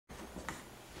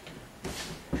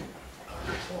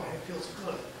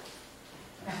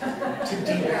to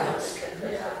demask.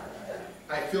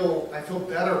 I feel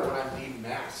better when I'm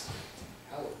demasked.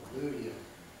 Hallelujah.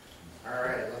 All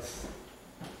right,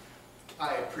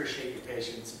 I appreciate your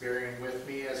patience bearing with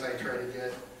me as I try to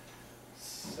get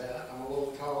set. I'm a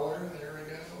little taller. There we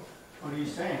go. What are you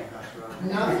saying, Pastor Rob?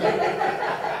 Nothing.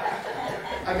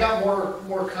 I got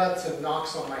more cuts and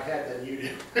knocks on my head than you do.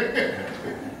 I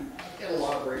get a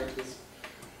lot of branches.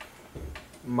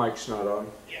 Mic's not on.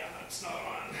 Yeah, it's not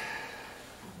on.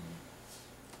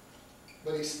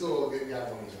 But he's still a good guy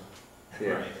when he's on.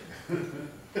 Yeah.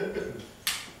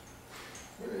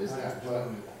 Where is that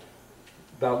button?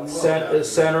 About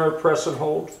center, press and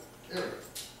hold. There.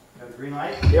 Got a green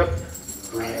light? Yep.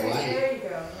 Green light. There you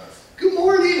go. Good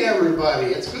morning, everybody.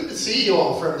 It's good to see you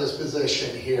all from this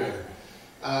position here.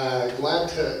 Glad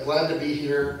to be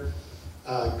here.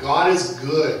 God is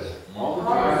good. All the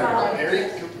time.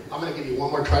 Mary, I'm going to give you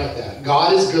one more try at that.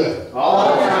 God is good.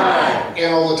 All the time.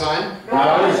 And all the time?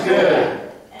 God is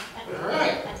good. All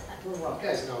right. Well, you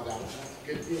guys know that one.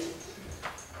 Good deal.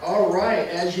 All right.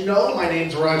 As you know, my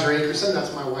name's Roger Akerson.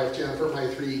 That's my wife, Jennifer. My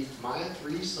three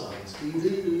sons.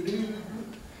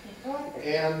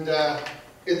 And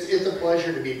it's a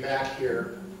pleasure to be back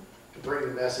here to bring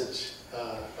the message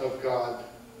of God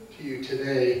to you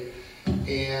today.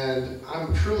 And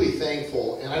I'm truly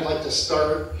thankful. And I'd like to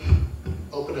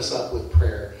open us up with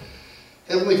prayer.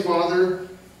 Heavenly Father,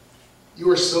 you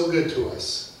are so good to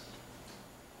us.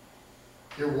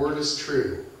 Your word is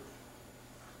true.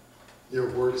 Your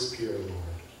word is pure, Lord.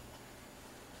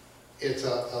 It's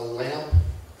a lamp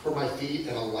for my feet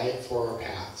and a light for our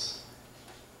paths.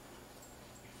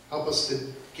 Help us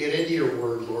to get into your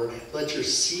word, Lord. Let your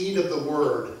seed of the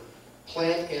word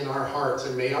plant in our hearts,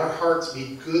 and may our hearts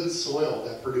be good soil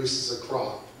that produces a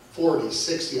crop, 40,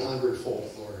 60, 100-fold,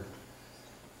 Lord.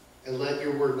 And let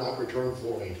your word not return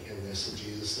void in this, in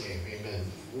Jesus' name. Amen.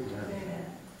 Amen.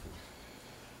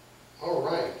 All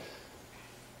right.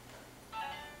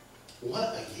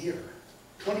 What a year.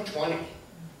 2020.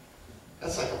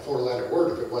 That's like a 4-letter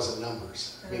word if it wasn't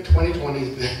numbers. I mean,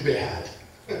 2020's been bad.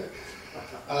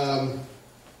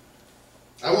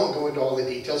 I won't go into all the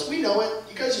details. We know it.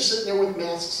 You guys are sitting there with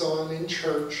masks on in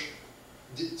church,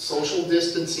 social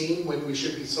distancing when we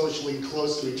should be socially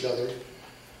close to each other.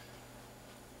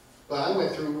 But I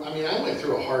went through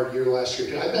a hard year last year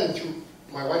too.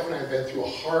 My wife and I have been through a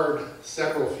hard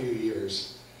few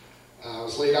years. I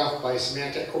was laid off by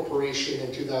Symantec Corporation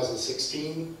in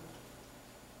 2016.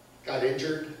 Got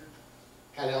injured,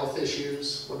 had health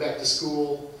issues, went back to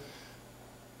school,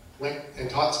 went and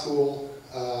taught school.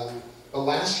 But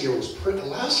last year was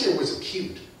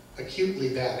acutely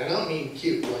bad. And I don't mean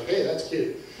cute, like, hey, that's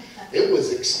cute. It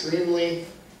was extremely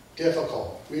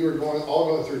difficult. We were all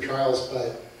going through trials,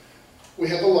 but we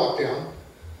had the lockdown.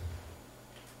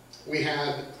 We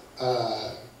had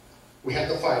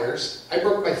the fires. I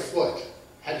broke my foot,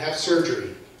 had to have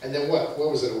surgery. And then what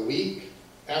was it, a week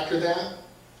after that?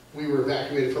 We were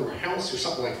evacuated from our house or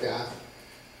something like that.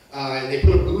 And they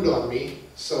put a boot on me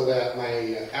so that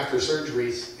after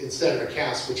surgeries, instead of a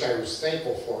cast, which I was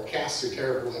thankful for, casts are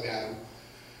terrible, I've had them.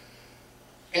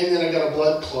 And then I got a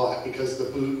blood clot because the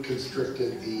boot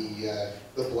constricted the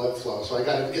blood flow. So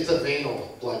it's a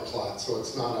venal blood clot, so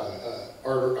it's not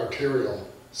arterial.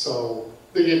 So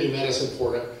they gave me medicine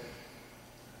for it.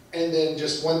 And then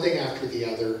just one thing after the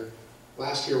other.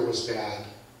 Last year was bad.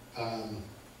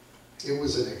 It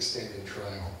was an extended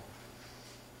trial.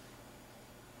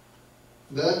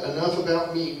 Enough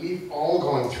about me. We've all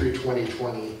gone through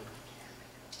 2020.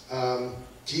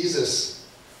 Jesus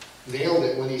nailed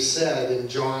it when he said in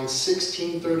John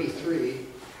 16:33,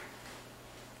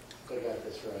 I got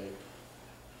this right.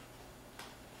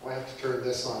 I have to turn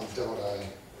this on, don't I?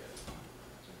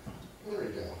 There we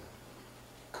go.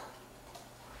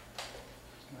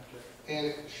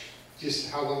 And just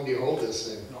how long do you hold this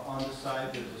thing? No, on the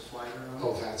side there's a slider on it.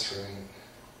 Oh, that's right.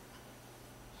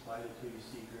 Slide it till you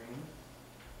see green.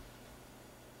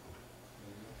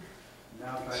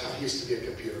 Now try I to, used to be a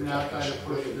computer. now try to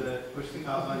push the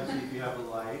top button, see if you have a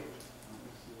light.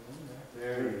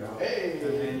 There you go. Hey!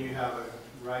 And then you have a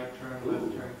right turn,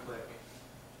 left turn, click.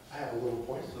 I have a little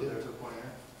pointer. So there's a pointer.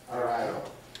 All right.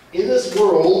 In this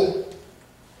world,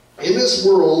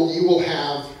 you will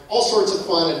have all sorts of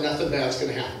fun and nothing bad's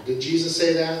going to happen. Did Jesus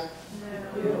say that?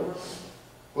 No.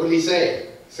 What did he say?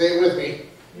 Say it with me.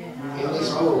 Yeah. In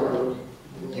this world,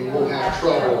 you will have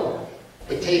trouble,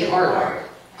 but take heart.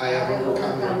 I have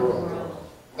overcome the world.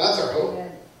 That's our hope.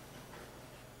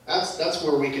 That's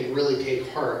where we can really take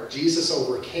heart. Jesus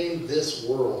overcame this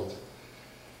world.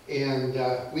 And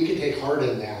we can take heart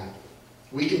in that.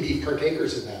 We can be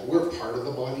partakers in that. We're part of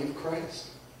the body of Christ.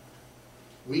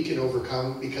 We can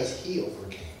overcome because he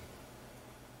overcame.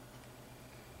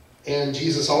 And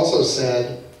Jesus also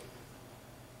said,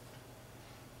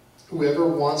 whoever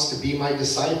wants to be my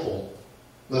disciple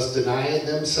must deny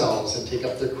themselves and take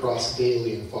up their cross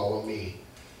daily and follow me.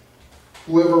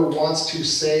 Whoever wants to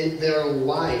save their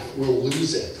life will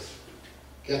lose it.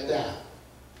 Get that?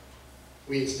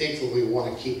 We instinctively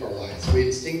want to keep our lives. We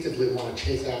instinctively want to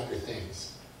chase after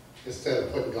things instead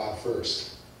of putting God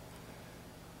first.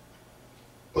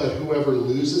 But whoever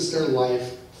loses their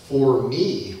life for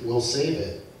me will save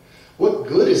it. What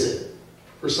good is it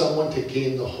for someone to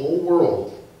gain the whole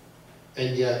world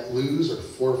and yet lose or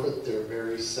forfeit their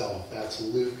very self? That's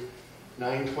Luke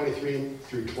 9:23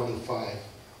 through 25.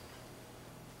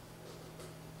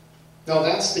 Now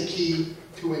that's the key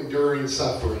to enduring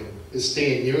suffering, is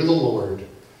staying near the Lord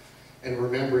and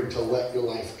remembering to let your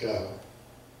life go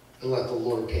and let the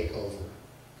Lord take over.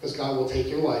 Because God will take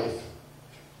your life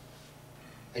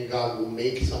and God will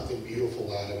make something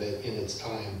beautiful out of it in its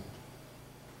time.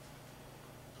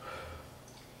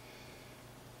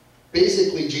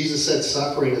 Basically, Jesus said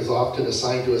suffering is often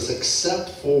assigned to us except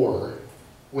for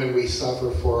when we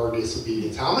suffer for our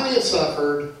disobedience. How many have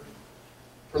suffered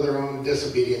for their own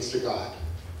disobedience to God?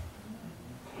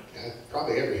 Yeah,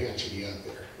 probably every hand should be up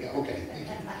there. Yeah, okay. Thank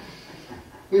you.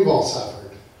 We've all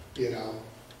suffered, you know.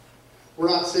 We're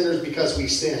not sinners because we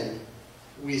sin.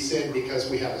 We sin because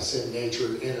we have a sin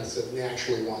nature in us that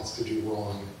naturally wants to do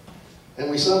wrong. And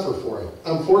we suffer for it.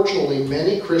 Unfortunately,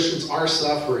 many Christians are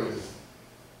suffering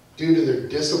due to their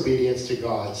disobedience to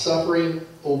God. Suffering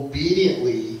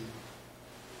obediently,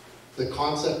 the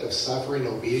concept of suffering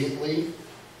obediently,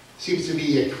 seems to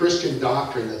be a Christian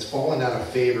doctrine that's fallen out of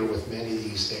favor with many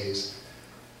these days.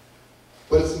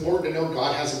 But it's important to know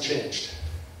God hasn't changed.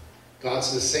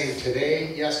 God's the same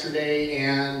today, yesterday,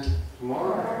 and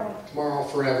Tomorrow. tomorrow,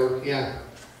 forever. Yeah.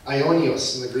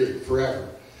 Aionios in the Greek, forever.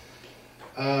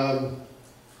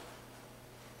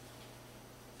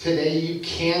 Today you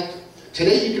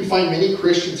can find many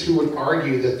Christians who would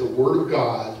argue that the Word of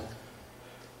God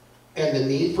and the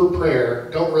need for prayer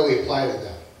don't really apply to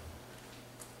them.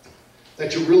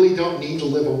 That you really don't need to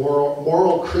live a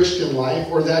moral Christian life,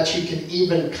 or that you can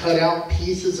even cut out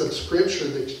pieces of Scripture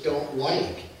that you don't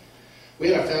like. We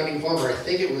had a founding father, I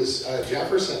think it was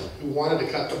Jefferson, who wanted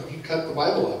to cut the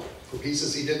Bible up for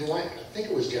pieces he didn't like. I think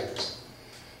it was Jefferson.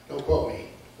 Don't quote me.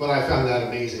 But I found that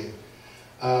amazing.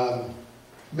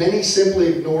 Many simply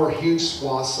ignore huge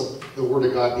swaths of the Word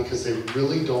of God because they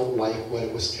really don't like what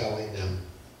it was telling them.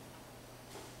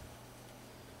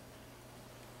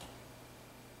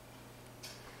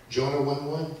 Jonah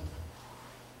 1:1.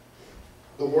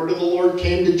 The word of the Lord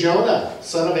came to Jonah,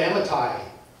 son of Amittai.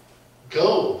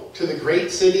 Go to the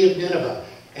great city of Nineveh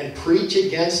and preach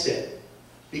against it,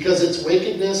 because its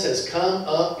wickedness has come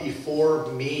up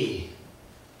before me.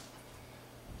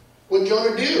 What did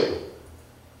Jonah do?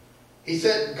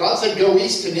 God said, go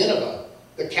east to Nineveh,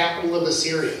 the capital of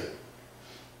Assyria.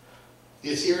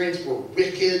 The Assyrians were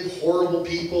wicked, horrible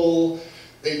people.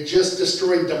 They just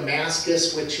destroyed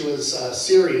Damascus, which was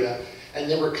Syria, and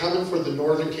they were coming for the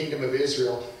northern kingdom of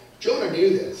Israel. Jonah knew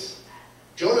this.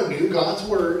 Jonah knew God's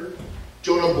word.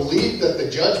 Jonah believed that the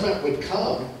judgment would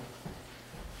come.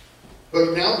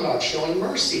 But now God's showing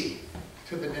mercy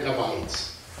to the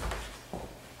Ninevites.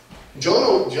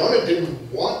 Jonah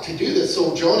didn't want to do this,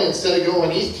 so Jonah, instead of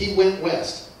going east, he went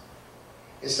west.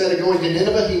 Instead of going to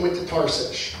Nineveh, he went to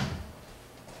Tarshish.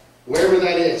 Wherever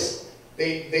that is.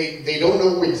 They don't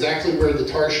know exactly where the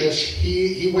Tarshish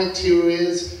he went to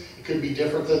is. It could be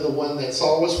different than the one that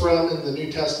Saul was from in the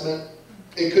New Testament.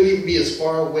 It could even be as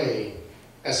far away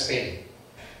as Spain.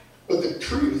 But the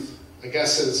truth, I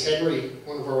guess as Henry,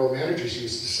 one of our old managers,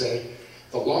 used to say,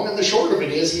 the long and the short of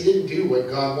it is he didn't do what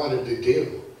God wanted to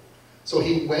do. So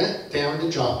he went down to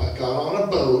Joppa, got on a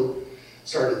boat,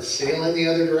 started sailing the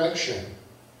other direction.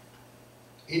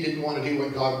 He didn't want to do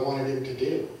what God wanted him to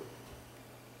do.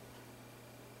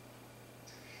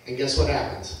 And guess what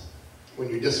happens when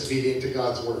you're disobedient to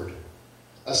God's word?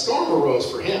 A storm arose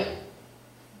for him.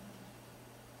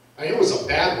 I mean, it was a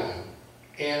bad one.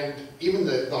 And even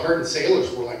the hardened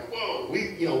sailors were like, whoa,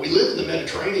 we live in the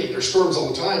Mediterranean. There's storms all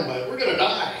the time, but we're going to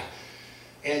die.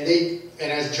 And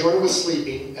as Jonah was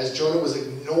sleeping, as Jonah was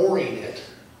ignoring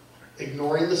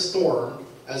the storm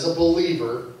as a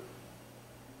believer,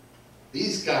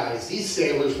 these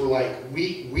sailors were like,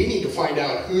 we need to find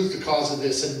out who's the cause of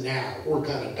this, and now we're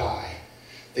going to die.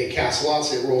 They cast lots,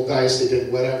 they rolled dice, they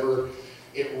did whatever.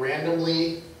 It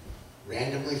randomly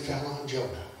fell on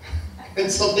Jonah. And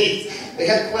so they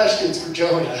had questions for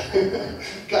Jonah.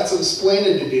 Got some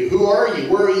explaining to do. Who are you?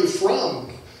 Where are you from?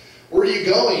 where are you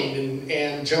going?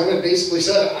 And Jonah basically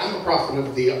said, I'm a prophet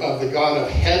of the God of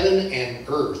heaven and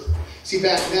earth. See,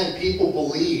 back then, people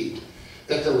believed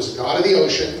that there was a God of the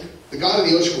ocean. The God of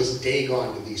the ocean was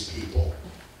Dagon to these people.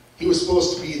 He was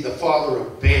supposed to be the father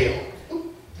of Baal.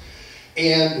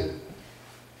 And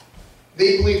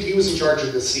they believed he was in charge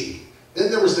of the sea.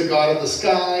 Then there was the God of the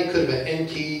sky, could have been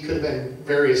Enki, could have been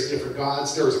various different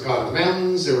gods. There was a God of the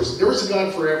mountains. There was a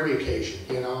God for every occasion.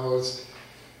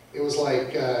 It was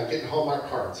like getting Hallmark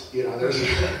cards.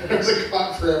 There's a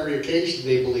God for every occasion,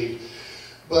 they believed.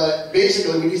 But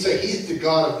basically, when you say he's the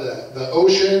God of the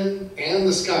ocean and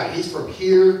the sky, he's from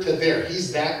here to there.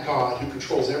 He's that God who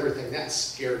controls everything. That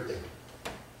scared them.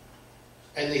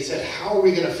 And they said, how are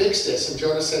we going to fix this? And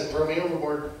Jonah said, throw me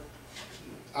overboard.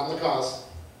 I'm the cause.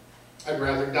 I'd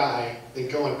rather die than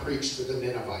go and preach to the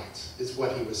Ninevites, is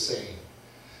what he was saying.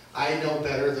 I know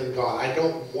better than God. I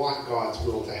don't want God's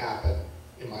will to happen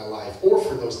in my life or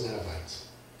for those Ninevites.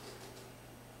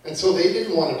 And so they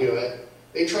didn't want to do it.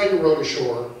 They tried to row to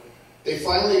shore. They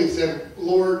finally said,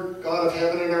 Lord, God of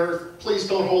heaven and earth, please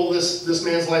don't hold this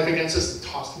man's life against us, and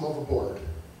tossed him overboard.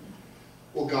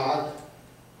 Well, God,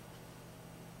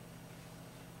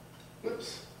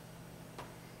 whoops.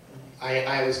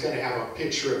 I was going to have a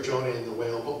picture of Jonah and the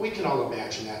whale, but we can all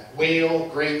imagine that. Whale,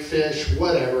 great fish,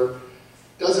 whatever.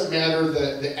 Doesn't matter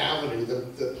the avenue.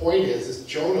 The point is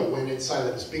Jonah went inside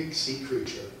of this big sea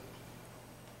creature.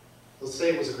 Let's say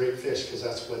it was a great fish, because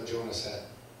that's what Jonah said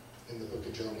in the book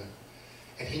of Jonah.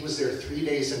 And he was there 3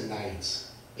 days and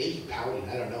nights. Maybe pouting,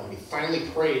 I don't know. And he finally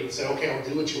prayed and said, okay, I'll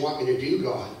do what you want me to do,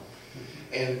 God.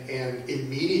 And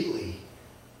immediately,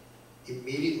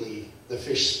 the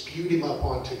fish spewed him up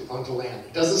onto land.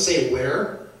 It doesn't say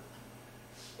where,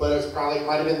 but it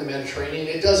might have been the Mediterranean.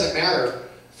 It doesn't matter.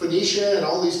 Phoenicia and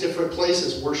all these different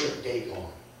places worship Dagon.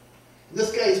 And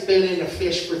this guy's been in a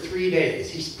fish for 3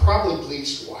 days. He's probably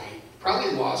bleached white,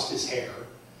 probably lost his hair,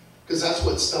 because that's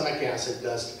what stomach acid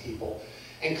does to people,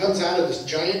 and comes out of this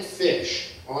giant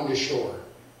fish onto shore.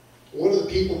 One of the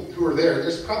people who were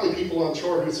there's probably people on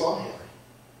shore who saw him.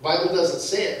 The Bible doesn't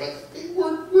say it, but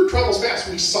we're troubles past.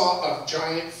 We saw a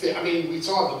giant fish. I mean, we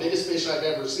saw the biggest fish I've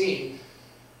ever seen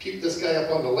puke this guy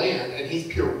up on the land, and he's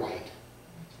pure white.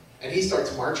 And he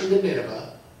starts marching to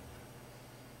Nineveh,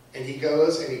 and he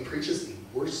goes and he preaches the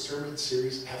worst sermon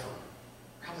series ever.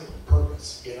 Probably on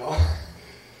purpose,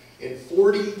 In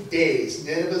 40 days,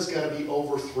 Nineveh's going to be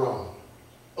overthrown.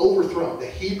 Overthrown. The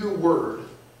Hebrew word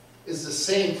is the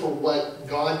same for what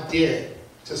God did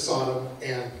to Sodom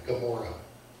and Gomorrah.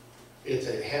 It's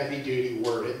a heavy-duty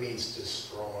word. It means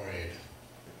destroyed.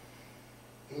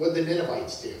 And what did the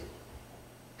Ninevites do?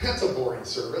 That's a boring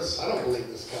service. I don't believe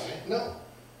this guy. No.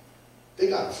 They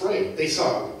got afraid. They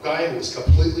saw a guy who was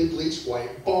completely bleached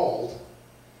white, bald,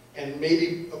 and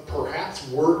perhaps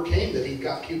word came that he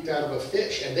got puked out of a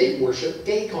fish, and they worshiped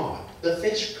Dagon, the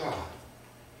fish god.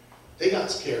 They got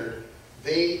scared.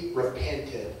 They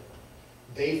repented.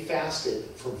 They fasted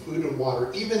from food and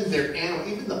water. Even their animal,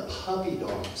 even the puppy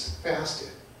dogs fasted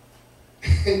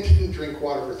and didn't drink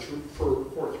water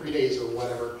for 3 days or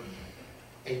whatever.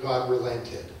 And God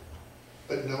relented.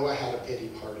 But Noah had a pity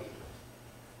party.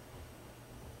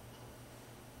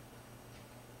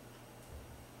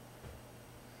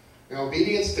 Now,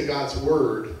 obedience to God's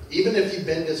word, even if you've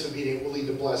been disobedient, will lead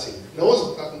to blessing.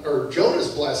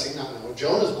 Jonah's blessing,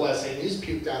 Jonah's blessing, he's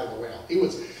puked out of the whale.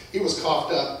 He was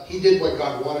coughed up. He did what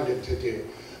God wanted him to do.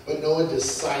 But Noah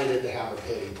decided to have a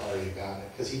pity party about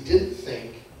it because he didn't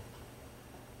think.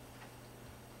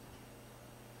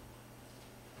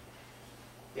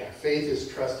 Yeah, faith is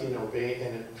trusting God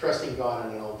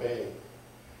and obeying.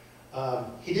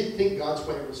 He didn't think God's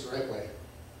way was the right way.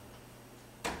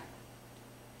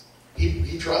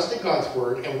 He trusted God's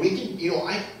word, and we can,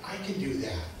 I can do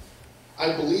that.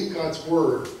 I believe God's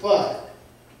word, but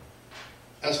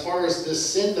as far as this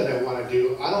sin that I want to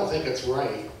do, I don't think it's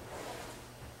right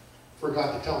for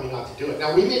God to tell me not to do it.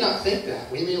 Now, we may not think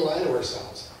that. We may lie to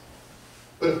ourselves.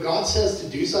 But if God says to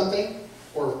do something,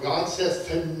 or if God says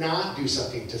to not do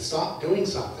something, to stop doing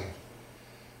something,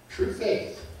 true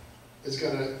faith is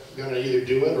going to either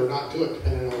do it or not do it,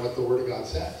 depending on what the Word of God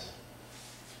says.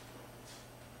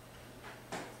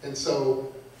 And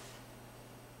so,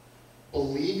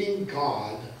 believing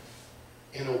God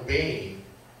and obeying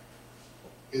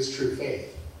is true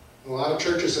faith. A lot of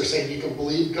churches are saying you can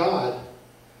believe God,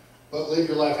 but live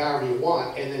your life however you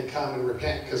want, and then come and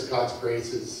repent because God's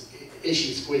grace is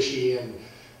ishy squishy and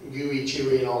gooey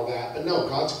chewy and all that. But no,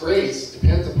 God's grace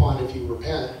depends upon if you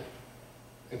repent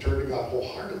and turn to God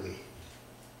wholeheartedly.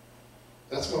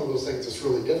 That's one of those things that's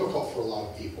really difficult for a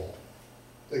lot of people.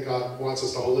 That God wants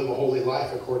us to live a holy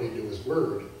life according to His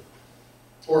Word.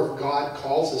 or if God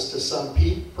calls us to some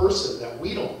person that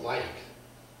we don't like,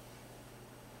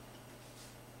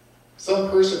 some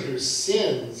person whose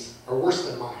sins are worse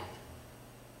than mine,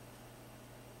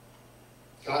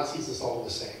 God sees us all the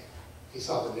same. He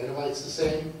saw the Ninevites the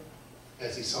same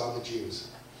as he saw the Jews.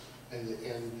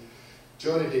 And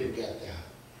Jonah didn't get that.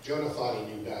 Jonah thought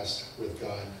he knew best with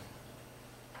God.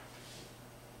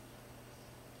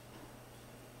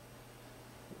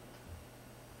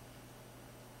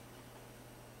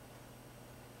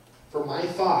 For my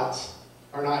thoughts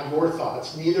are not your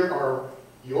thoughts, neither are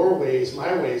your ways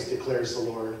my ways, declares the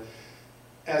Lord.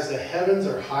 As the heavens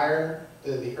are higher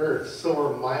than the earth, so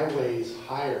are my ways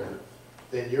higher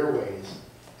than your ways,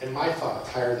 and my thoughts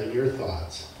higher than your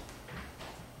thoughts.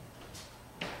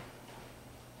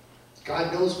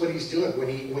 God knows what he's doing.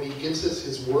 When he gives us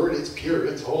his word, it's pure,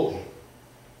 it's holy.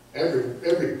 Every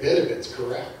bit of it's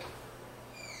correct.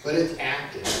 But it's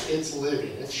active, it's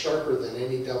living, it's sharper than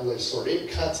any double-edged sword. It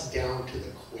cuts down to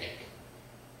the quick.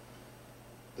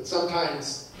 But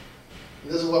sometimes,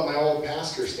 and this is what my old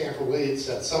pastor, Stanford Williams,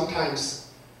 said,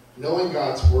 sometimes knowing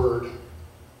God's word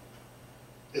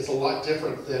is a lot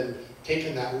different than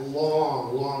taking that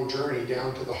long, long journey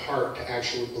down to the heart to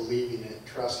actually believing it,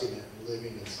 trusting it, and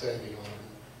living and standing on it,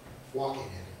 and walking in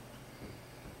it.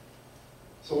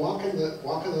 So walk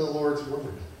in the Lord's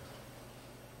word.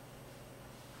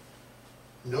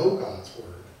 Know God's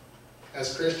word.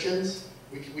 As Christians,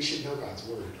 we should know God's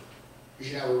word. We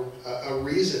should have a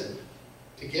reason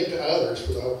to give to others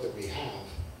for the hope that we have.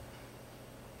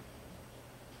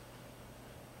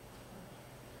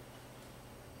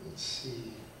 Let's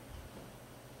see.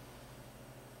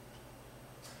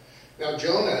 Now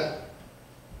Jonah,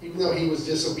 even though he was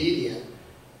disobedient,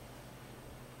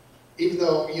 even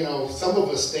though, some of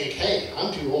us think, hey,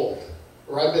 I'm too old,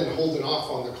 or I've been holding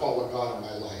off on the call of God in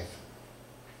my life.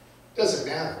 Doesn't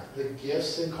matter. The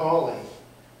gifts and calling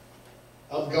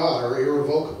of God are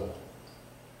irrevocable.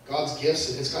 God's gifts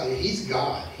and his calling. He's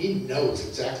God. He knows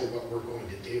exactly what we're going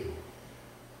to do.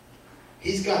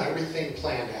 He's got everything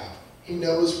planned out. He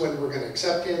knows when we're going to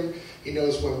accept him. He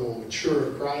knows when we'll mature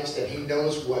in Christ. And he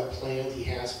knows what plans he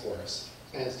has for us.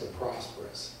 Plans to prosper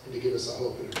us and to give us a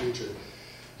hope in the future.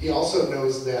 He also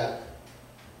knows that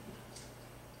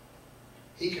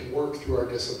he can work through our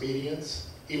disobedience,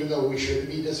 even though we shouldn't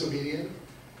be disobedient.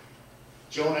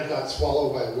 Jonah got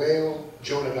swallowed by a whale.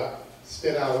 Jonah got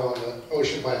spit out on the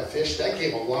ocean by a fish. That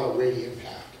gave a lot of weighty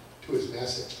impact to his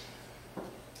message.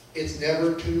 It's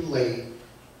never too late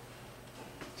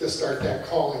to start that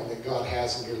calling that God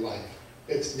has in your life.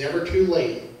 It's never too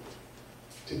late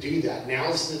to do that.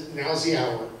 Now's the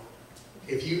hour.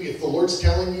 If the Lord's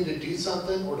telling you to do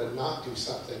something or to not do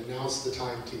something, now's the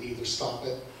time to either stop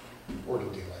it or to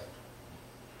do it.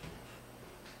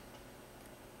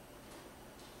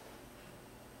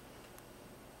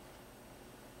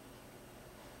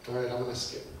 All right, I'm going to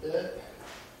skip a bit.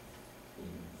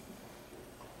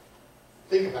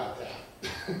 Think about that.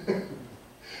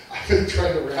 I've been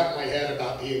trying to wrap my head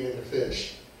about being in a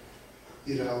fish.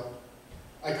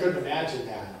 I couldn't imagine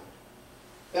that.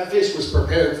 That fish was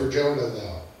prepared for Jonah,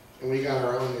 though. And we got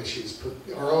our own issues,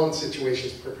 our own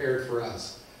situations prepared for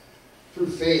us. Through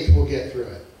faith, we'll get through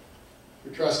it.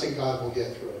 Through trusting God, we'll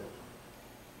get through it.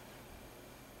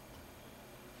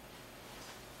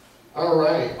 All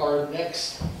right, our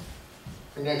next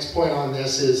point on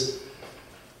this is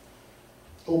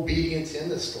obedience in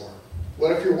the storm.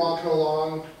 What if you're walking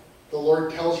along, the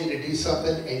Lord tells you to do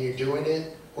something and you're doing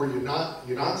it, or you're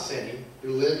not sinning,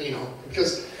 you're living,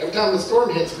 because every time the storm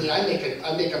hits me, I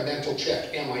make a mental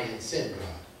check. Am I in sin,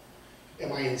 God?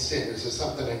 Am I in sin? Is there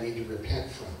something I need to repent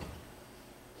from?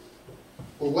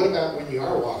 Well, what about when you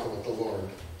are walking with the Lord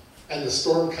and the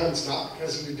storm comes not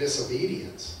because of your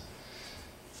disobedience?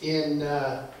 In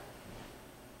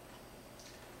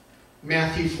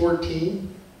Matthew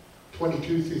 14,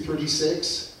 22 through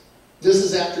 36, this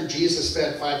is after Jesus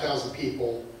fed 5,000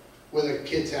 people with a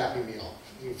kid's Happy Meal,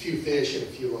 a few fish and a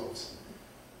few loaves.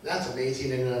 That's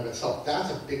amazing in and of itself.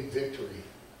 That's a big victory.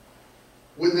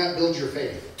 Wouldn't that build your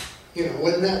faith?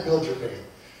 Wouldn't that build your faith?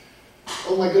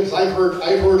 Oh my goodness, I've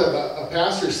heard of a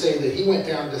pastor say that he went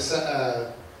down to,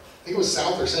 I think it was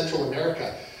South or Central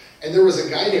America, and there was a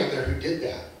guy down there who did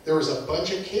that. There was a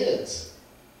bunch of kids,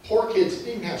 poor kids,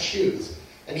 didn't even have shoes,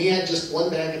 and he had just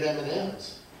one bag of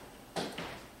M&Ms.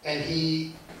 And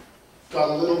he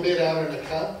got a little bit out in a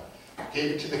cup,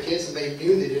 gave it to the kids, and they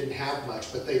knew they didn't have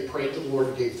much, but they prayed to the Lord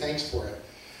and gave thanks for it.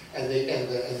 And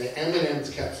the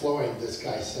M&Ms kept flowing, this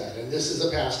guy said. And this is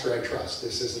a pastor I trust.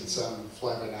 This isn't some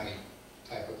Flaminite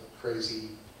type of crazy,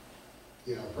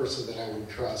 person that I wouldn't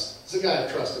trust. It's a guy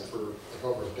I've trusted for like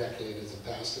over a decade as a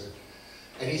pastor.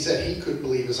 And he said he couldn't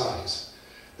believe his eyes.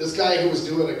 This guy who was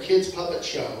doing a kids' puppet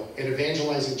show and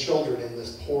evangelizing children in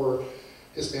this poor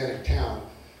Hispanic town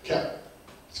kept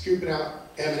scooping out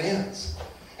M&Ms.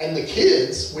 And the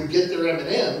kids would get their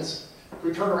M&Ms,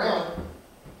 would turn around,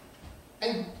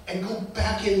 and go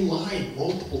back in line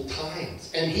multiple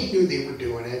times. And he knew they were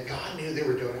doing it. God knew they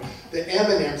were doing it. The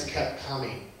M&Ms kept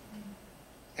coming.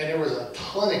 And there was a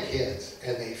ton of kids,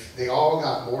 and they all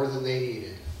got more than they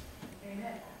needed.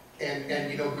 Amen.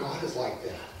 And you know, God is like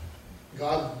that.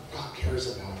 God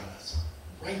cares about us.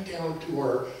 Right down to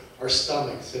our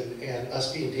stomachs and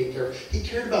us being taken care of. He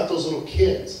cared about those little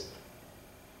kids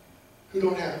who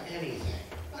don't have anything,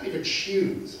 not even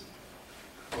shoes,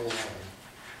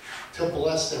 to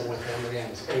bless them with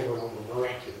M&Ms over and over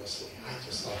miraculously. I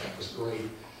just thought that was great.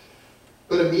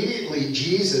 But immediately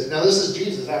Jesus, now this is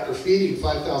Jesus after feeding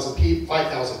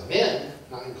 5,000 men,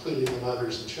 not including the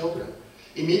mothers and children.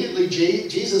 Immediately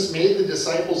Jesus made the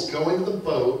disciples go into the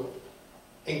boat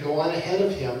and go on ahead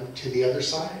of him to the other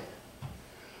side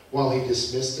while he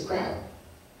dismissed the crowd.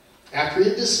 After he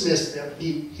had dismissed them,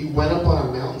 he went up on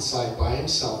a mountainside by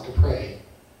himself to pray.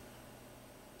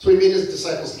 So he made his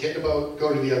disciples get in the boat,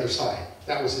 go to the other side.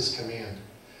 That was his command.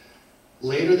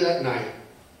 Later that night,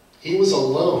 he was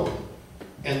alone,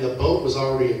 and the boat was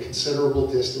already a considerable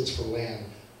distance from land,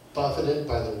 buffeted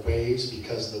by the waves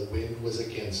because the wind was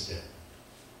against it.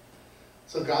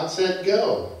 So God said,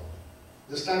 go.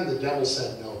 This time the devil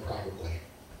said no, probably.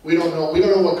 We don't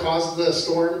know what caused the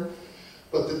storm,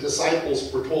 but the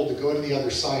disciples were told to go to the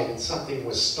other side, and something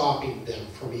was stopping them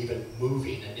from even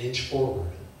moving an inch forward.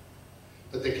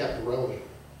 But they kept rowing.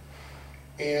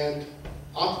 And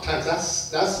oftentimes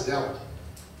that's the devil.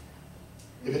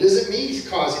 If it isn't me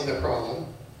causing the problem,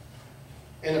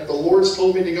 and if the Lord's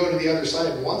told me to go to the other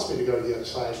side and wants me to go to the other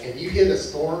side, and you hit a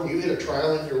storm, you hit a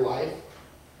trial in your life,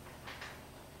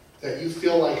 that you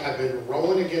feel like I've been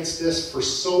rowing against this for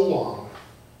so long,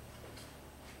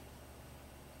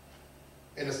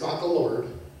 and it's not the Lord,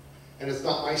 and it's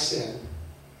not my sin,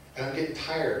 and I'm getting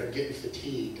tired, I'm getting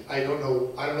fatigued. I don't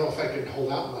know if I can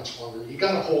hold out much longer. You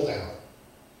got to hold out.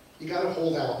 You got to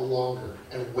hold out longer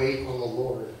and wait on the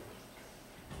Lord.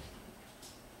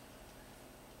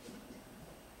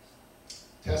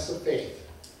 Test of faith.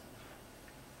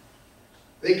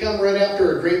 They come right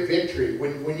after a great victory.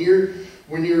 When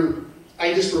you're,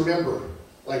 I just remember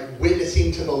like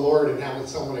witnessing to the Lord and having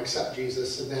someone accept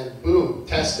Jesus, and then boom,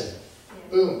 tested.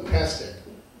 Boom, tested.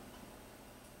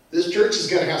 This church is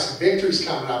going to have some victories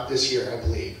coming up this year, I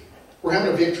believe. We're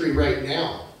having a victory right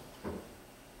now.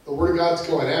 The Word of God's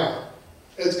going out.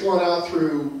 It's going out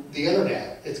through the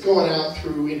internet. It's going out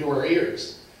into our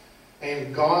ears.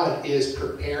 And God is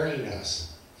preparing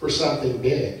us for something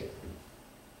big.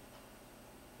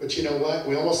 But you know what?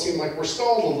 We almost seem like we're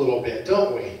stalled a little bit,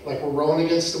 don't we? Like we're rowing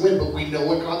against the wind, but we know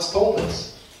what God's told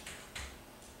us.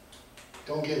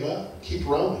 Don't give up. Keep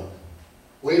rowing.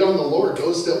 Wait on the Lord.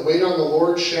 Those that wait on the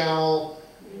Lord shall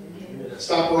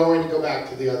stop rowing and go back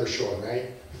to the other shore,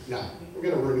 right? No. We're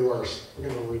going to renew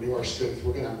our strength.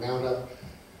 We're going to mount up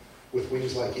with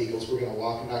wings like eagles. We're going to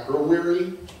walk and not grow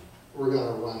weary. We're going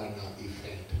to run and not be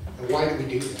faint. And why do we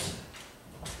do that?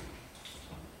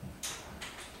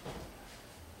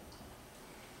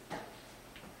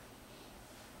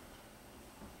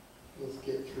 Let's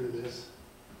get through this.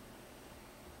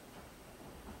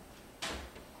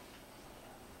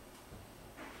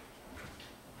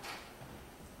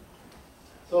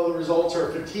 So the results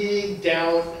are fatigue,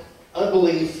 doubt,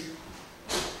 unbelief.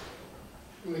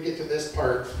 Let me get to this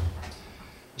part.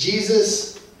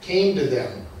 Jesus came to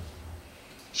them.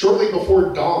 Shortly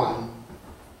before dawn,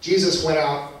 Jesus went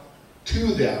out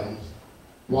to them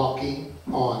walking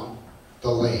on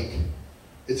the lake.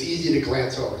 It's easy to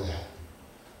glance over that.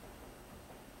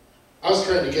 I was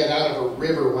trying to get out of a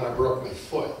river when I broke my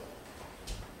foot.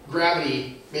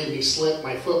 Gravity made me slip.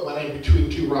 My foot went in between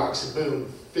two rocks, and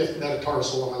boom, fifth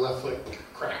metatarsal on my left foot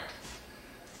cracked.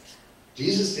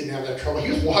 Jesus didn't have that trouble.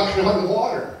 He was walking on the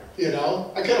water, you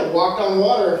know. I could have walked on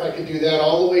water if I could do that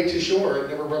all the way to shore. It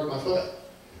never broke my foot.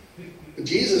 But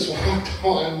Jesus walked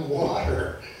on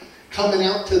water, coming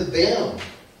out to them.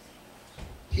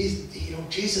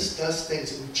 Jesus does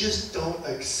things that we just don't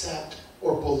accept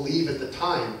or believe at the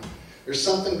time. There's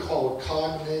something called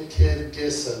cognitive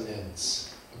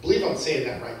dissonance. I believe I'm saying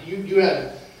that right. You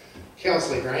had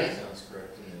counseling, right? Sounds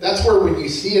correct. That's where when you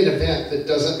see an event that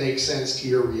doesn't make sense to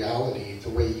your reality, the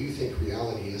way you think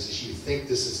reality is you think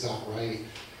this is not right,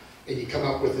 and you come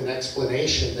up with an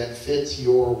explanation that fits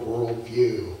your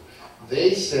worldview.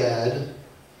 They said,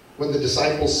 when the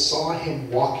disciples saw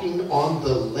him walking on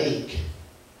the lake,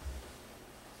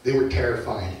 They were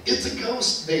terrified. It's a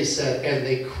ghost, they said, and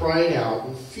they cried out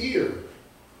in fear.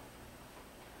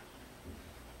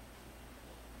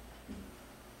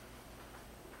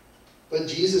 But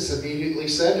Jesus immediately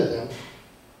said to them,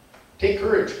 take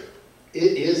courage.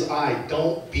 It is I.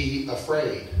 Don't be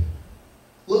afraid.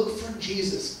 Look for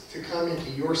Jesus to come into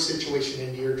your situation,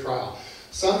 into your trial.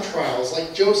 Some trials,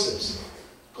 like Joseph's,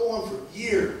 go on for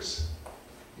years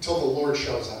until the Lord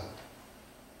shows up.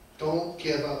 Don't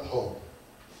give up hope.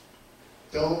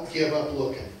 Don't give up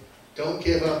looking. Don't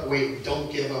give up waiting.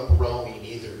 Don't give up rowing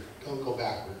either. Don't go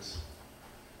backwards.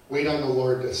 Wait on the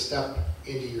Lord to step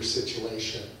into your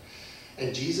situation.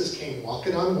 And Jesus came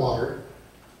walking on water.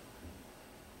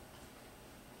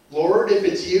 Lord, if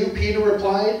it's you, Peter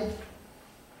replied,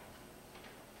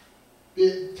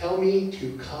 tell me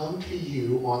to come to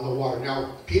you on the water.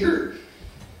 Now, Peter,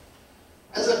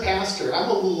 as a pastor, I'm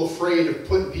a little afraid of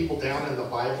putting people down in the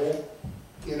Bible,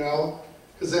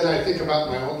 because then I think about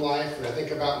my own life, and I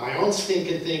think about my own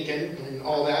stinking thinking, and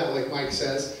all that, like Mike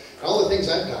says, and all the things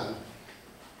I've done.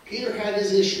 Peter had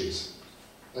his issues,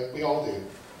 like we all do.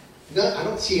 I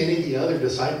don't see any of the other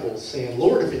disciples saying,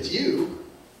 Lord, if it's you,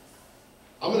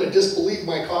 I'm going to disbelieve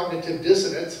my cognitive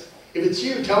dissonance. If it's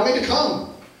you, tell me to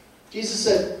come. Jesus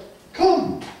said,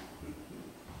 come.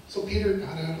 So Peter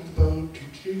got out of the boat.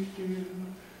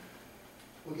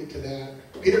 We'll get to that.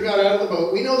 Peter got out of the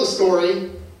boat. We know the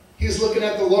story. He was looking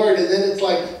at the Lord, and then it's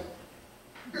like,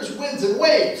 there's winds and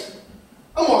waves.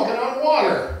 I'm walking on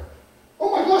water. Oh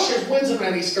my gosh, there's winds and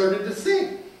waves. He started to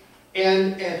sink.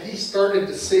 And he started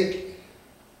to sink.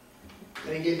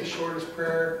 And he gave the shortest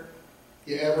prayer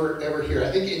you ever hear.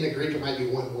 I think in the Greek it might be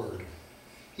one word.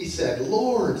 He said,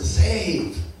 Lord,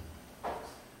 save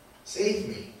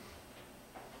me.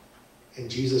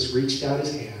 And Jesus reached out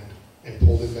his hand and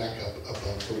pulled him back up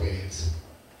above the waves.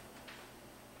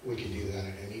 We can do that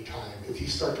at any time. If you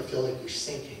start to feel like you're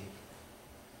sinking,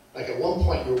 like at one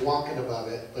point you're walking above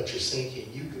it, but you're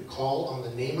sinking, you can call on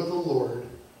the name of the Lord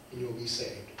and you'll be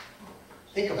saved.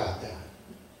 Think about that.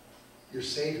 You're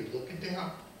saved, you're looking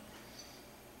down.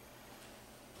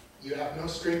 You have no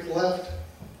strength left.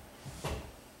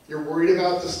 You're worried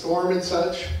about the storm and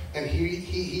such. And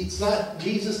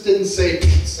Jesus didn't say,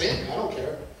 sink, I don't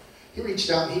care. He reached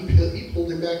out and he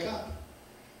pulled him back up.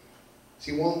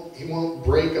 So he won't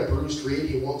break a bruised reed.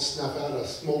 He won't snuff out a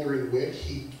smoldering wick.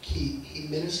 He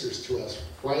ministers to us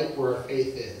right where our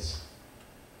faith is.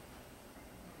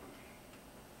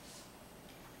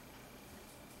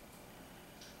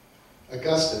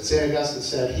 St. Augustine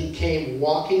said, he came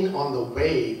walking on the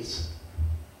waves.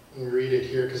 Let me read it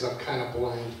here because I'm kind of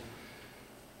blind.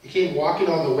 He came walking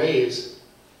on the waves,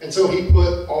 and so he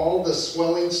put all the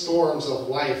swelling storms of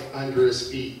life under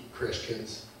his feet,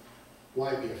 Christians.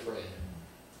 Why be afraid?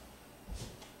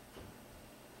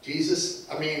 Jesus,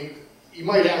 you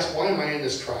might ask, why am I in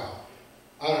this trial?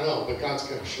 I don't know, but God's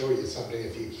going to show you something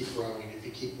if you keep rowing, if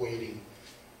you keep waiting.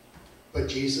 But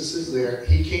Jesus is there.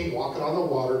 He came walking on the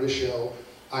water to show,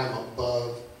 I'm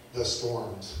above the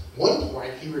storms. One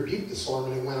point, he rebuked the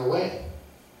storm and it went away.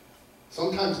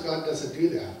 Sometimes God doesn't do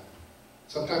that.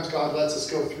 Sometimes God lets us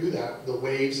go through that, the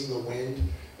waves and the wind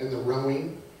and the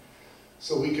rowing,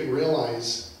 so we can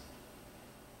realize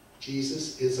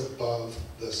Jesus is above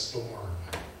the storm.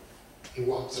 He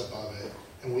walks above it,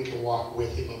 and we can walk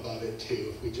with him above it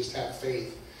too. If we just have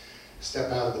faith,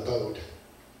 step out of the boat.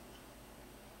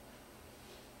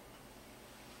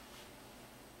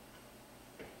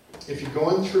 If you're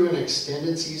going through an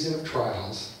extended season of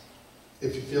trials,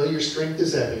 if you feel your strength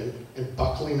is ebbing and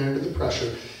buckling under the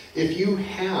pressure, if you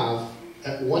have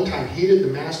at one time heeded the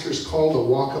Master's call to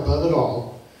walk above it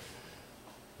all,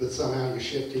 but somehow you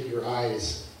shifted your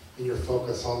eyes and your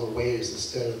focus on the waves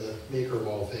instead of the maker of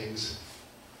all things,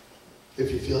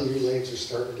 if you feel your legs are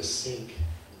starting to sink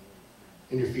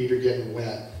and your feet are getting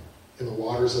wet in the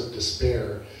waters of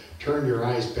despair, turn your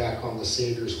eyes back on the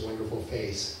Savior's wonderful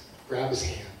face. Grab his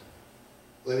hand.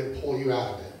 Let him pull you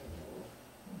out of it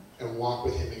and walk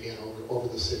with him again over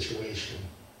the situation.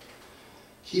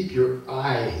 Keep your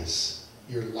eyes,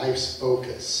 your life's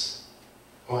focus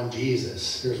on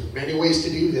Jesus. There's many ways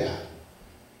to do that.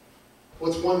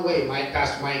 What's one way,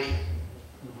 Pastor Mike?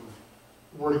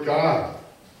 Word of God.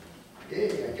 Hey,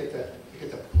 I get that.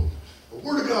 The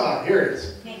Word of God. Here it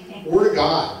is. Word of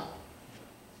God.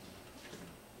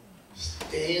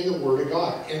 Stay in the Word of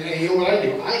God. And you know what I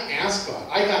do? I ask God.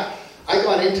 I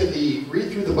got into the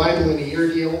read through the Bible in a year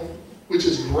deal, which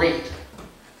is great.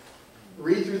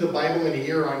 Read through the Bible in a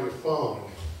year on your phone.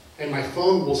 And my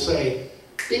phone will say,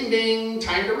 ding, ding,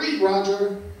 time to read,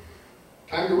 Roger.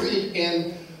 Time to read.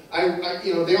 And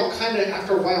they all kind of,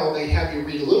 after a while, they have you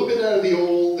read a little bit out of the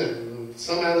Old and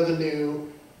some out of the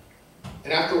New.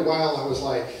 And after a while, I was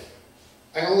like,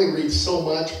 I only read so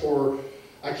much, or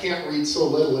I can't read so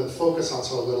little and focus on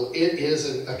so little. It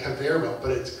is a conveyor belt,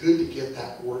 but it's good to get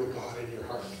that Word of God in your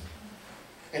heart.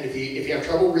 And if you have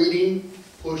trouble reading,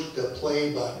 push the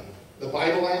play button. The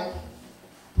Bible app,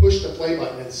 push the play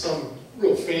button, and some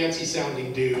real fancy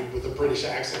sounding dude with a British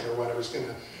accent or whatever is going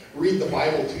to read the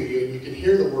Bible to you, and you can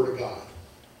hear the Word of God.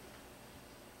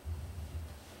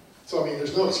 So, I mean,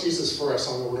 there's no excuses for us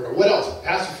on the Word of God. What else?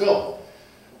 Pastor Phil,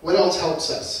 what else helps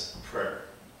us? Prayer.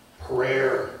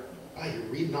 Prayer. Oh, you're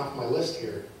reading off my list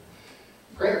here.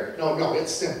 Prayer. No,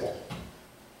 it's simple.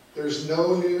 There's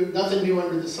nothing new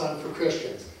under the sun for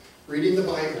Christians. Reading the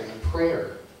Bible and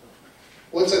prayer.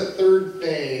 What's a third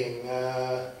thing?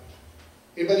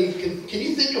 Anybody, can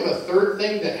you think of a third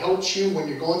thing that helps you when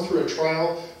you're going through a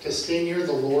trial to stay near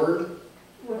the Lord?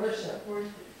 Worship.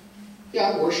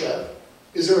 Yeah, worship.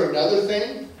 Is there another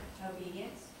thing?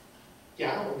 Obedience.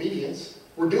 Yeah, obedience.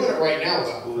 We're doing it right now,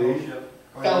 though. Fellowship.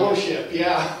 Fellowship,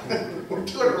 yeah. We're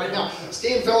doing it right now.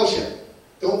 Stay in fellowship.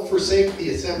 Don't forsake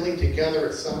the assembling together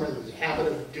as some are in the habit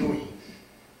of doing.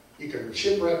 You can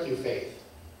shipwreck your faith.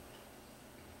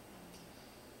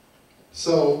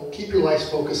 So keep your lives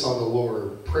focused on the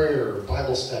Lord. Prayer,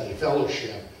 Bible study,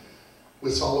 fellowship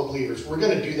with solid believers. We're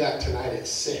going to do that tonight at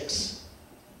 6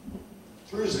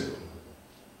 through Zoom.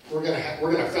 We're going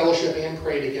to fellowship and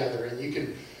pray together, and you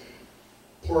can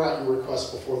pour out your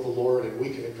requests before the Lord, and we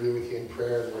can agree with you in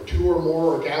prayer. And where 2 or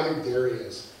more are gathered, there He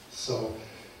is. So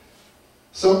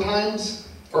sometimes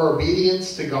our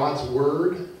obedience to God's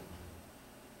word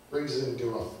brings us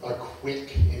into a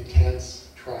quick, intense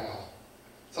trial.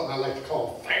 Something I like to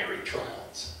call fiery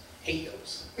trials. Hate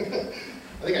those. I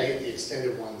think I hate the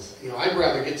extended ones. I'd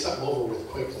rather get something over with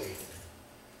quickly.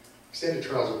 Extended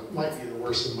trials might be the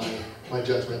worst in my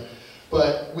judgment.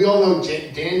 But we all know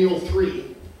Daniel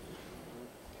 3.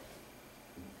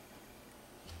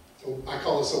 So I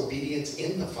call this obedience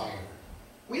in the fire.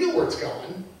 We know where it's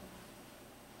going.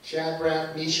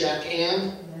 Shadrach, Meshach,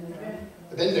 and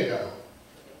Abednego.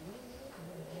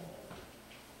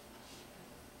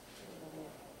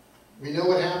 We know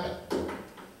what happened.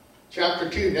 Chapter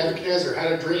 2, Nebuchadnezzar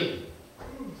had a dream.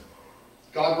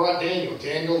 God brought Daniel.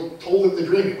 Daniel told him the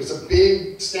dream. It was a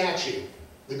big statue.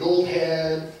 The gold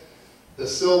head, the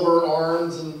silver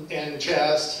arms and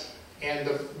chest, and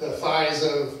the thighs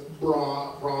of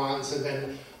bronze, and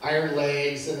then iron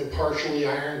legs, and then partially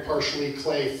iron, partially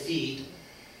clay feet.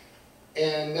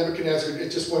 And Nebuchadnezzar, it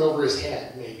just went over his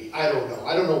head, maybe. I don't know.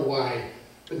 I don't know why.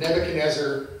 But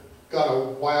Nebuchadnezzar got a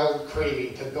wild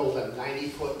craving to build a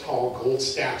 90-foot tall gold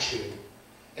statue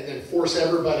and then force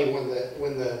everybody, when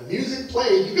the music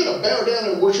played, you got to bow down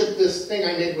and worship this thing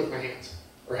I made with my hands.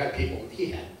 Or had people.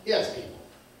 He has people.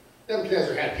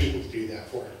 Nebuchadnezzar had people to do that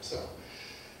for him. So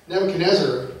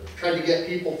Nebuchadnezzar tried to get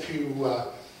people to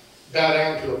bow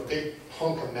down to a big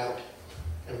hunk of metal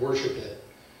and worship it.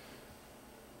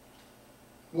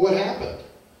 What happened?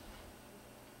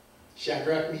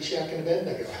 Shadrach, Meshach, and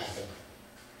Abednego happened.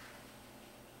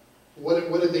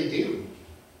 What did they do?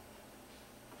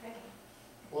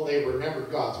 Well, they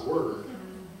remembered God's word.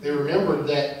 They remembered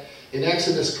that in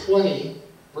Exodus 20,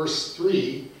 verse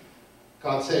 3,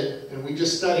 God said, and we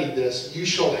just studied this, "You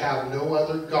shall have no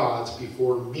other gods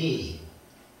before me.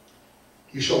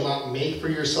 You shall not make for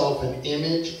yourself an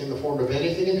image in the form of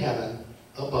anything in heaven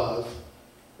above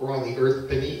or on the earth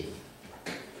beneath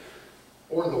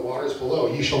or in the waters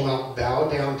below. You shall not bow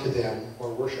down to them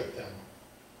or worship them."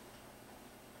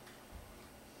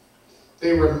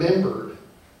 They remembered.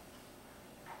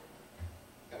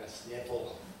 Got a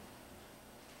sniffle.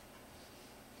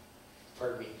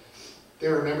 Pardon me. They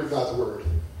remembered God's word.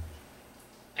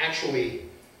 Actually,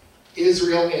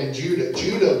 Israel and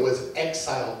Judah was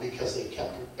exiled because they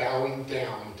kept bowing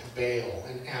down to Baal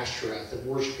and Ashtoreth and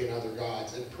worshiping other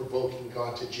gods and provoking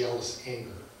God to jealous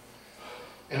anger.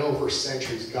 And over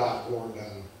centuries, God warned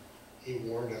them. He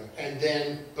warned them. And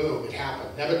then, boom, it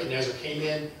happened. Nebuchadnezzar came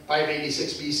in,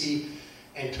 586 BC,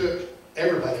 and took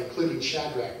everybody, including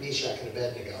Shadrach, Meshach, and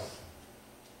Abednego,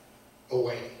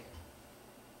 away.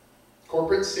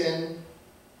 Corporate sin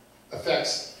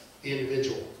affects the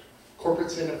individual.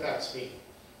 Corporate sin affects me.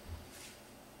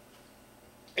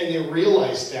 And they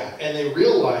realized that. And they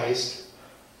realized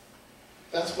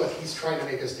that's what he's trying to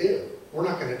make us do. We're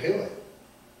not going to do it.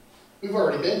 We've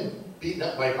already been beaten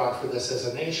up by God for this as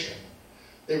a nation.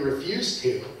 They refused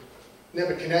to.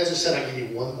 Nebuchadnezzar said, "I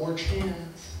give you one more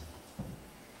chance."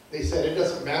 They said, "It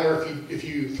doesn't matter if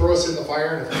you throw us in the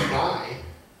fire and if we die,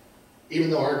 even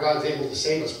though our God's able to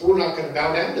save us, we're not going to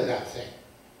bow down to that thing."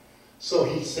 So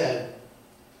he said,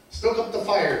 "Stoke up the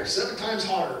fire 7 times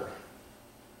hotter."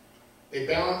 They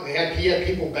bound, he had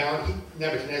people bound,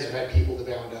 Nebuchadnezzar had people to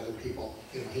bound other people.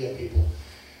 He had people.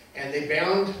 And they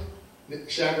bound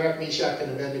Shadrach, Meshach,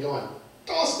 and Abednego and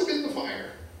tossed them in the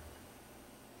fire.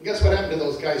 And guess what happened to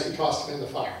those guys who tossed them in the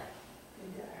fire?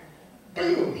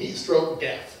 Boom, heat stroke,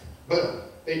 death. Boom,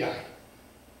 they died.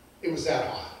 It was that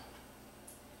hot.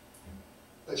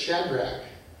 But Shadrach,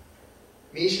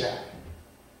 Meshach,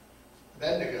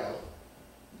 Abednego,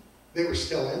 they were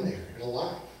still in there and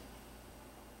alive.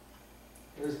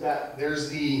 There's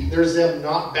them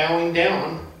not bowing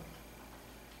down,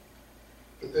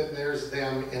 but then there's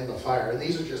them in the fire. And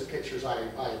these are just pictures I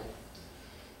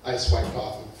swiped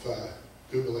off of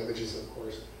Google Images, of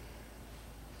course.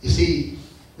 You see,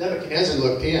 Nebuchadnezzar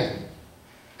looked in,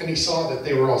 and he saw that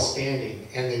they were all standing,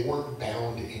 and they weren't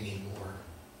bound anymore.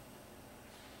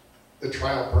 The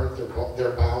trial burnt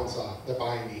their bounds off, the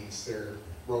bindings, their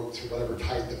ropes or whatever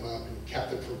tied them up and kept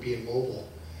them from being mobile.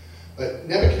 But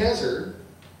Nebuchadnezzar,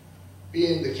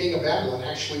 being the king of Babylon,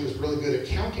 actually was really good at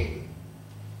counting.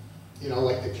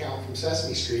 Like the count from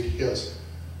Sesame Street. He goes,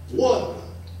 1,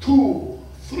 2,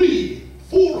 3,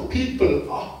 4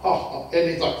 people. And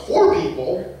he's like, 4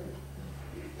 people?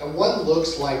 And one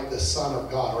looks like the Son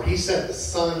of God. Or he said the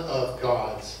Son of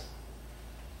Gods.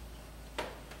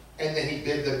 And then he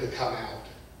bid them to come out.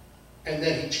 And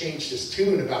then he changed his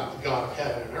tune about the God of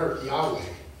heaven and earth, Yahweh.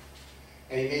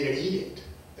 And he made an edict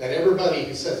that everybody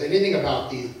who says anything about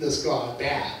this God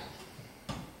bad,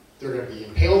 they're going to be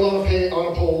impaled on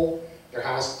a pole, their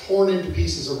house torn into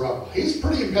pieces of rubble. He's a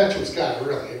pretty impetuous guy,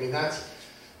 really.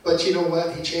 But you know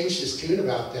what? He changed his tune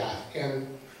about that. And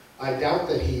I doubt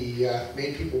that he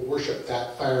made people worship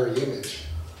that fiery image.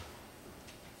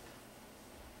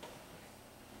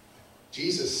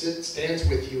 Jesus stands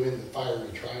with you in the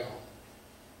fiery trial.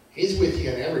 He's with you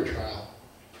in every trial.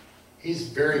 He's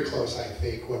very close, I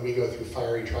think, when we go through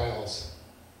fiery trials.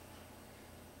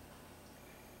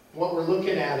 What we're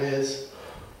looking at is,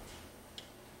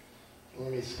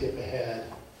 let me skip ahead.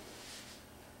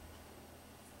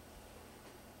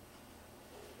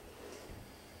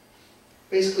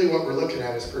 Basically, what we're looking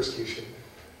at is persecution.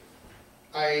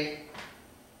 I'm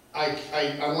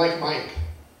like Mike.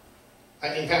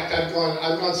 In fact, I've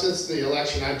gone since the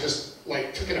election. I've just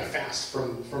taken a fast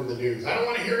from the news. I don't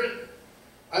want to hear it.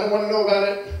 I don't want to know about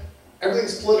it.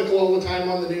 Everything's political all the time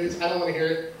on the news. I don't want to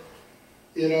hear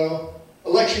it.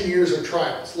 Election years are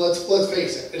trials. Let's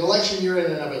face it. An election year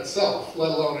in and of itself, let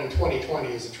alone in 2020,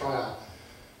 is a trial.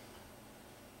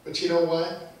 But you know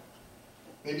what?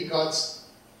 Maybe God's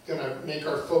going to make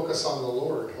our focus on the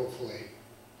Lord, hopefully,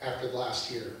 after the last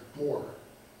year, more.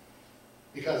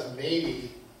 Because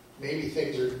maybe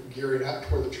things are gearing up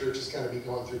to where the church is going to be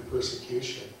going through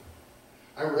persecution.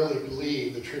 I really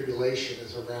believe the tribulation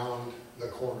is around the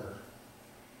corner.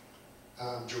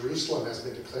 Jerusalem has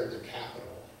been declared the capital.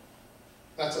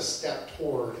 That's a step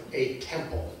toward a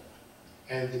temple.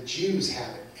 And the Jews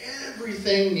have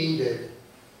everything needed,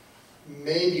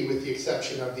 maybe with the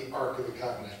exception of the Ark of the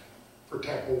Covenant, for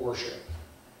temple worship.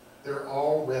 They're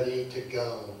all ready to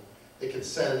go. They can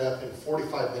set it up in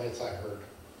 45 minutes, I heard,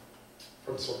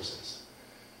 from sources.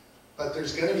 But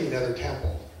there's going to be another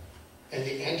temple. And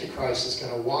the Antichrist is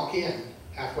going to walk in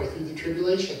halfway through the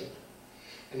tribulation.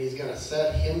 And he's going to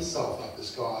set himself up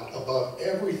as God above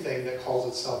everything that calls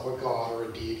itself a God or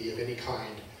a deity of any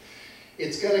kind.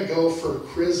 It's going to go from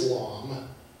Chrislam,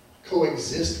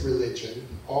 coexist religion,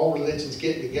 all religions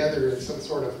getting together in some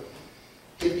sort of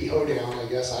hippie hoedown, I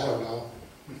guess, I don't know,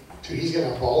 to he's going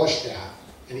to abolish that.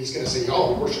 And he's going to say,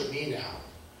 y'all worship me now.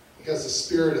 Because the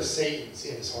spirit of Satan's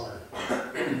in his heart.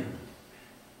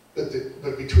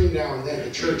 But between now and then,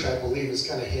 the church, I believe, is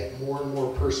going to hit more and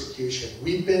more persecution.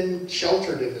 We've been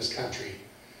sheltered in this country.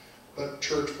 But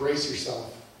church, brace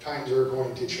yourself. Times are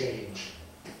going to change.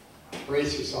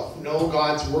 Brace yourself. Know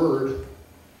God's word.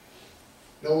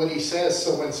 Know what he says,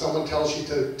 so when someone tells you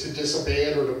to disobey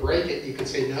it or to break it, you can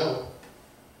say no.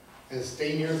 And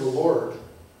stay near the Lord.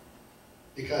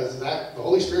 Because the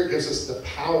Holy Spirit gives us the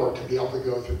power to be able to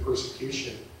go through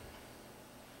persecution.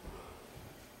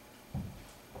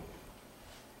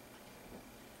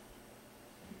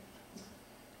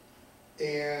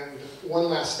 And one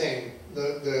last thing.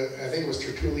 I think it was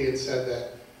Tertullian said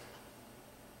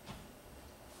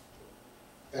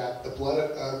that the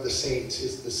blood of the saints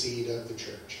is the seed of the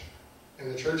church.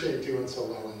 And the church ain't doing so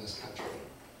well in this country.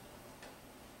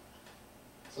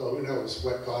 So who knows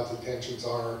what God's intentions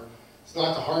are. It's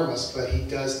not to harm us, but he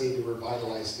does need to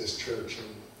revitalize this church. And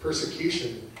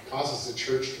persecution causes the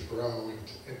church to grow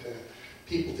and to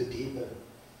people to deepen.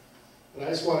 But I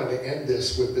just wanted to end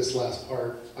this with this last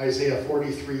part. Isaiah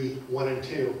 43, 1 and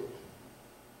 2.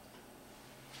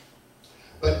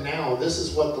 But now, this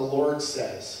is what the Lord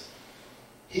says.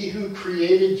 He who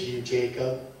created you,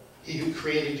 Jacob, he who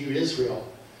created you, Israel.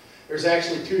 There's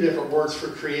actually two different words for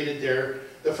created there.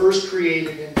 The first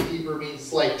created in Hebrew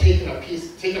means like taking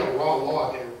a raw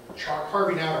log and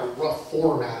carving out a rough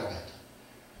form out of it.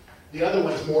 The other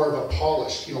one's more of a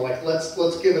polished, like let's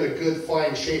give it a good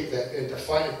fine shape and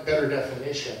define a better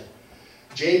definition.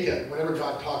 Jacob, whenever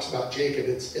God talks about Jacob,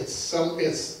 it's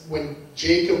when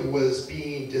Jacob was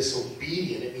being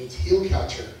disobedient, it means heel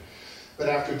catcher. But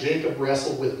after Jacob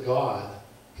wrestled with God,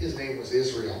 his name was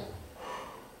Israel.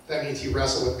 That means he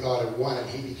wrestled with God and won, and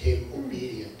he became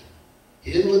obedient.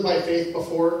 He didn't live by faith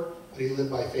before, but he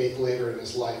lived by faith later in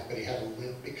his life, but he had to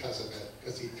limp because of it,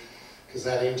 because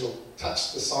that angel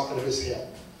touched the socket of his hip.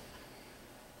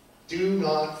 Do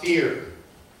not fear,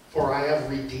 for I have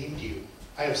redeemed you.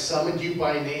 I have summoned you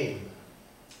by name.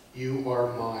 You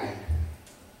are mine.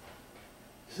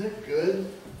 Isn't it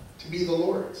good to be the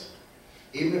Lord's?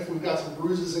 Even if we've got some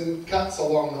bruises and cuts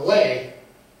along the way,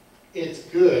 it's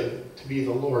good to be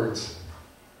the Lord's.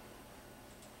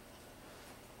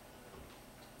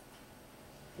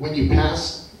 When you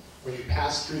pass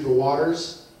through the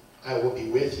waters, I will be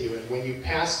with you. And when you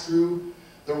pass through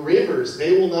the rivers,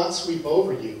 they will not sweep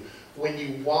over you. When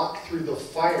you walk through the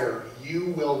fire,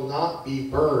 you will not be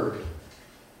burned.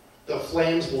 The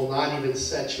flames will not even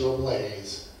set you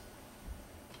ablaze.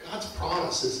 God's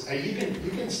promises, you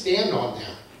can stand on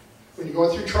them when you're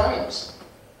going through trials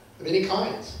of any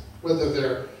kinds. Whether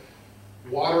they're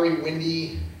watery,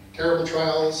 windy, terrible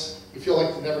trials, you feel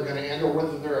like they're never going to end, or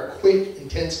whether they're a quick,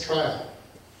 intense trial.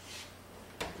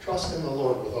 Trust in the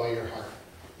Lord with all your heart.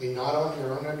 Lean not on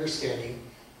your own understanding.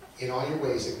 In all your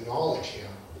ways, acknowledge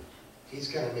Him. He's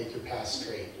going to make your path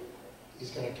straight.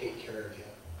 He's going to take care of you.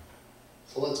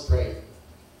 So let's pray.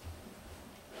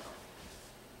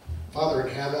 Father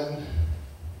in heaven,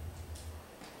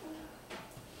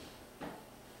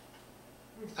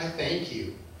 I thank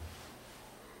you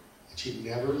that you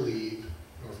never leave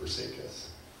nor forsake us.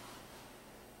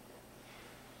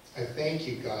 I thank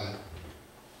you, God,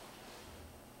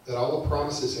 that all the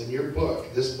promises in your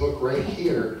book, this book right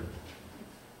here,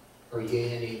 are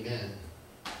yea and amen.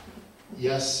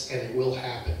 Yes, and it will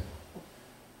happen.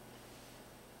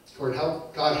 Lord,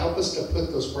 God, help us to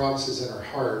put those promises in our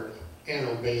heart and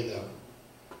obey them.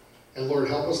 And Lord,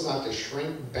 help us not to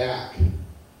shrink back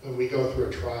when we go through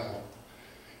a trial.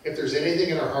 If there's anything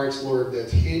in our hearts, Lord,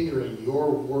 that's hindering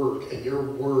your work and your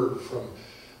word from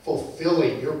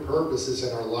fulfilling your purposes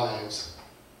in our lives,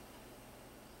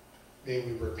 may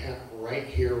we repent right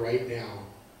here, right now.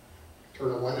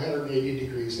 Turn 180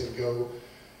 degrees and go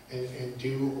and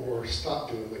do or stop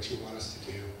doing what you want us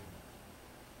to do.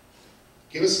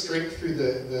 Give us strength through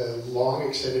the long,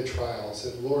 extended trials.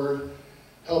 And Lord,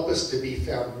 help us to be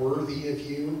found worthy of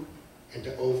you and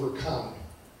to overcome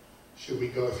should we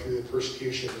go through the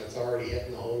persecution that's already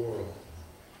hitting the whole world.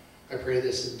 I pray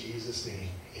this in Jesus' name.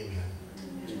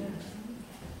 Amen.